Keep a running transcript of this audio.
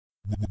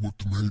what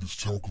the haters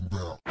talking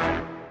about.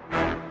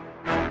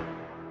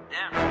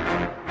 Yeah.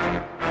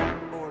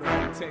 Order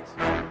of protection.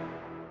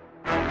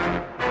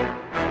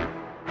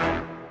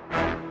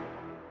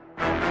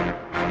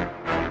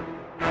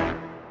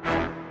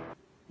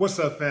 What's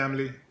up,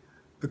 family?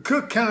 The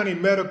Cook County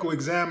Medical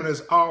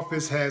Examiner's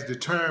Office has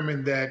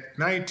determined that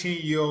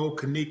 19-year-old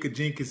Kenneka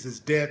Jenkins'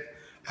 death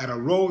at a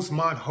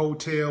Rosemont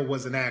hotel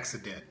was an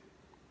accident.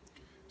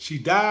 She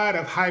died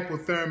of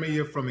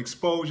hypothermia from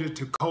exposure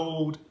to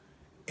cold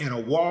in a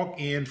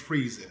walk-in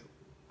freezer.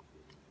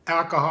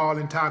 Alcohol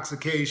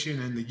intoxication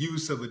and the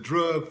use of a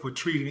drug for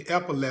treating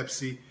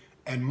epilepsy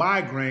and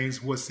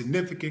migraines were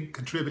significant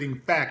contributing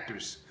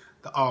factors,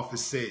 the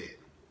office said.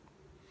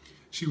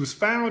 She was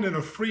found in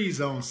a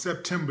freezer on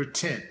September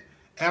 10th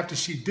after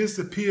she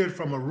disappeared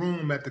from a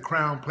room at the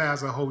Crown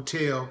Plaza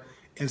Hotel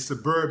in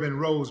suburban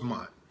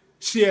Rosemont.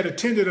 She had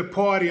attended a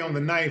party on the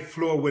 9th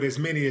floor with as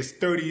many as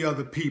 30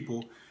 other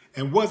people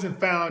and wasn't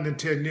found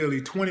until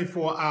nearly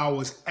 24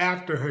 hours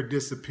after her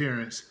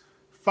disappearance,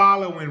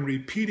 following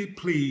repeated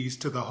pleas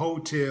to the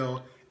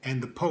hotel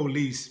and the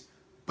police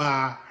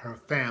by her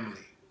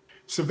family.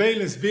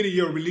 Surveillance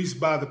video released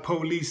by the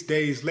police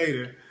days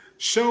later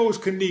shows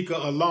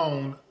Kenneka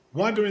alone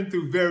wandering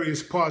through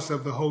various parts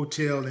of the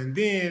hotel and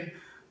then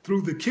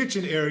through the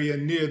kitchen area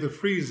near the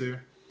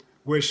freezer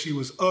where she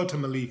was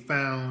ultimately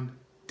found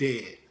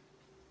dead.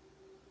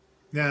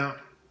 Now,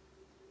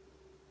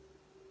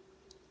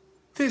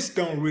 this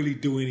don't really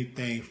do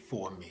anything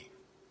for me.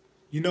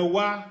 You know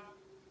why?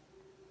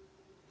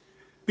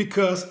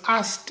 Because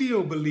I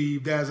still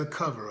believe there's a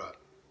cover-up.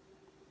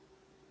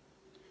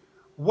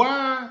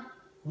 Why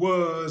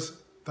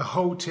was the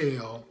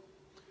hotel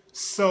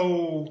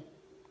so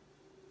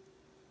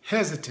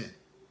hesitant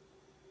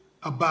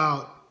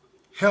about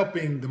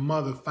helping the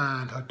mother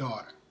find her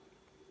daughter?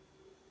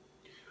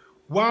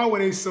 Why were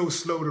they so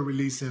slow to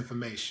release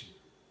information?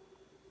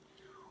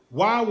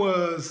 Why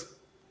was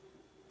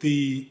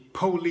the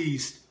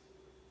police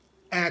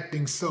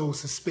acting so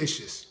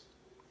suspicious,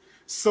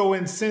 so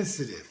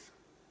insensitive,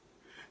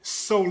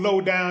 so low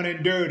down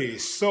and dirty,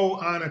 so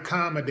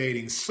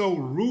unaccommodating, so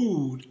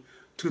rude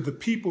to the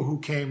people who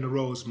came to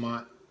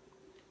Rosemont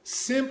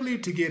simply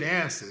to get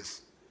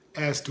answers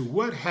as to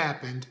what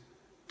happened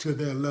to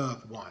their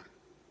loved one?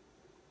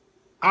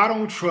 I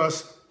don't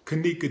trust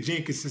Kenneka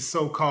Jenkins'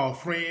 so-called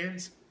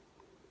friends.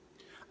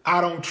 I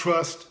don't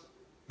trust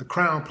the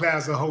Crown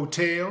Plaza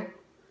Hotel.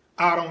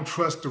 I don't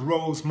trust the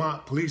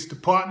Rosemont Police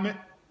Department.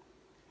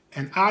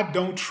 And I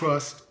don't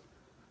trust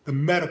the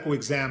Medical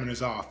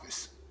Examiner's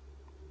Office.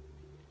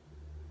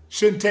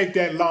 Shouldn't take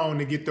that long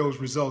to get those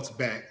results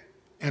back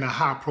in a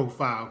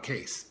high-profile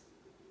case.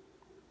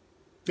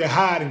 They're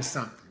hiding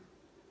something.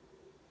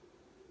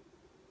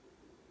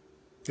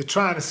 They're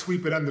trying to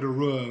sweep it under the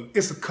rug.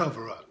 It's a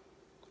cover-up,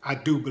 I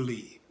do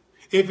believe.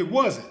 If it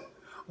wasn't,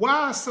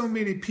 why are so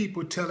many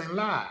people telling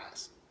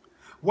lies?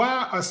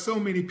 Why are so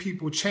many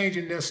people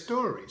changing their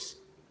stories?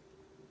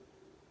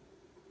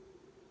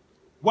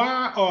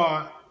 Why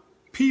are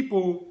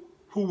people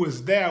who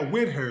was there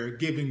with her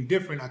giving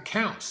different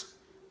accounts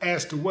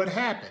as to what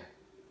happened?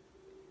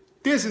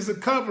 This is a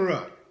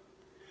cover-up.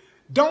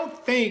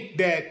 Don't think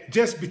that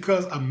just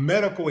because a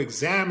medical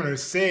examiner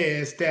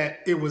says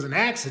that it was an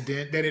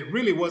accident, that it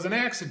really was an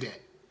accident.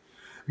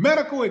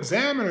 Medical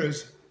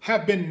examiners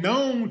have been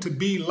known to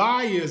be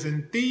liars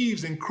and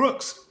thieves and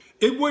crooks.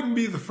 It wouldn't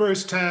be the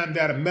first time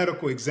that a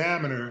medical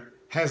examiner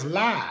has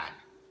lied.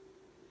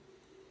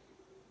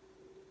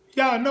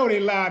 Y'all know they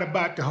lied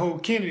about the whole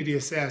Kennedy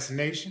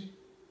assassination.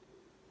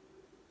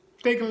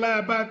 If they can lie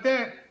about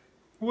that,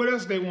 what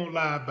else they won't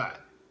lie about?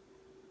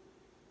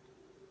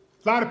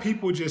 A lot of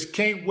people just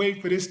can't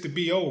wait for this to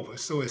be over.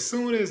 So as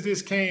soon as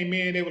this came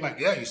in, they were like,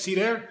 yeah, you see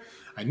there?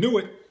 I knew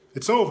it.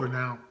 It's over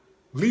now.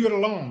 Leave it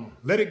alone.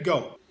 Let it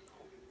go.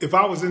 If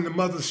I was in the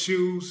mother's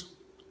shoes,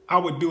 I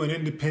would do an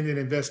independent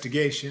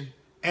investigation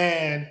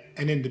and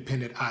an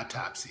independent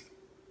autopsy.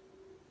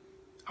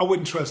 I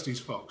wouldn't trust these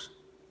folks.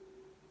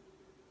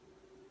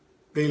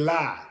 They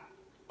lie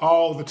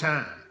all the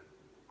time.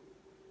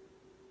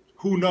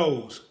 Who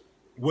knows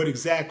what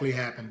exactly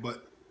happened,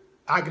 but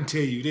I can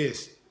tell you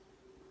this.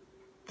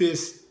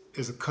 This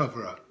is a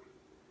cover-up.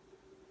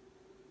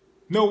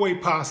 No way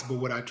possible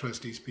would I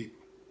trust these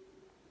people.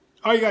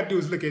 All you got to do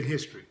is look at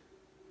history.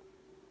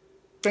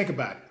 Think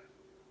about it.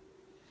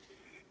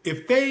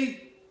 If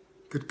they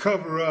could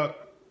cover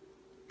up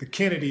the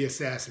Kennedy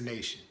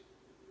assassination,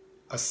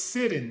 a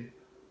sitting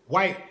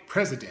white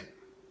president,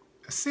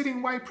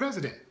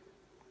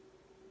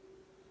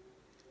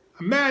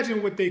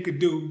 imagine what they could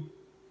do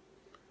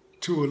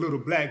to a little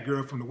black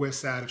girl from the west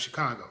side of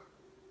Chicago.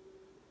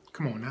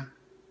 Come on now.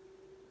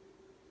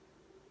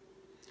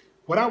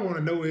 What I want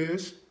to know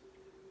is,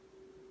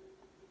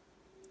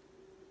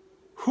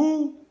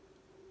 who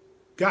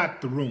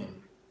got the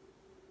room?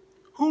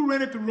 Who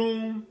rented the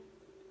room?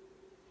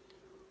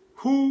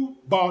 Who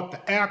bought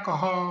the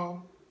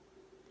alcohol?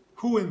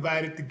 Who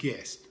invited the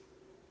guest?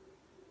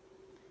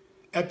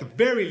 At the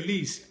very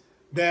least,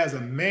 there's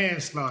a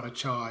manslaughter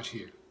charge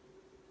here.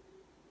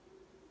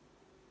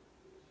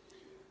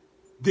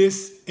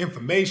 this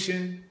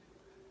information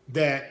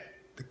that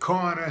the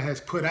coroner has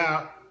put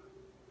out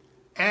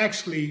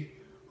actually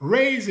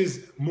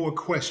raises more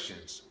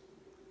questions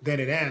than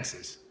it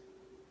answers.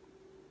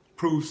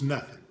 Proves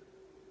nothing.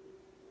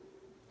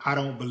 I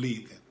don't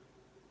believe them.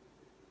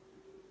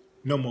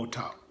 No more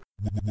talk.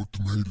 What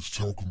the haters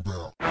talking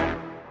about?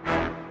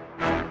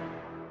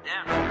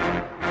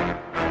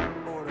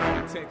 Order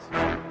of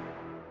protection.